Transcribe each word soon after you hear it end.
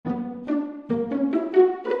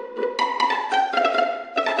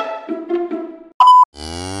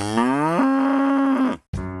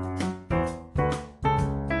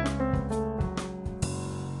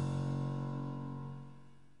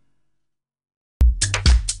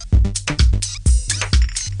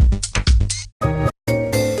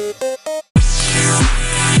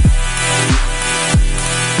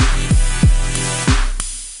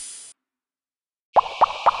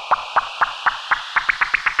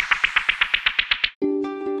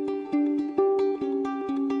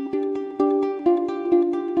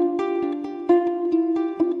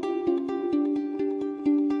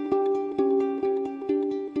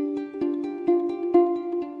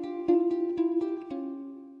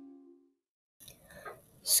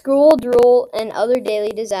School, drool, and other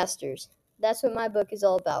daily disasters. That's what my book is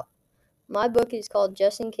all about. My book is called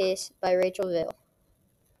Just in Case by Rachel Vale.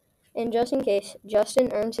 In Just in Case,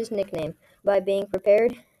 Justin earns his nickname by being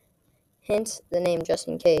prepared, hence the name Just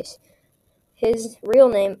in Case. His real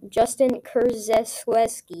name, Justin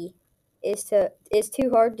Kurzewski, is too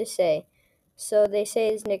hard to say, so they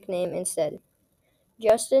say his nickname instead.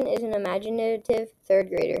 Justin is an imaginative third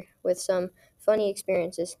grader with some funny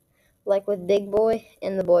experiences, like with Big Boy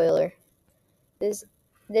and the boiler. This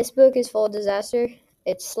this book is full of disaster,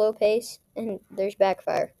 it's slow pace, and there's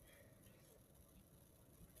backfire.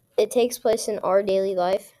 It takes place in our daily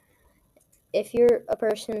life. If you're a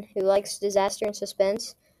person who likes disaster and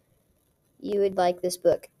suspense, you would like this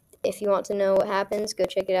book. If you want to know what happens, go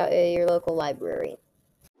check it out at your local library.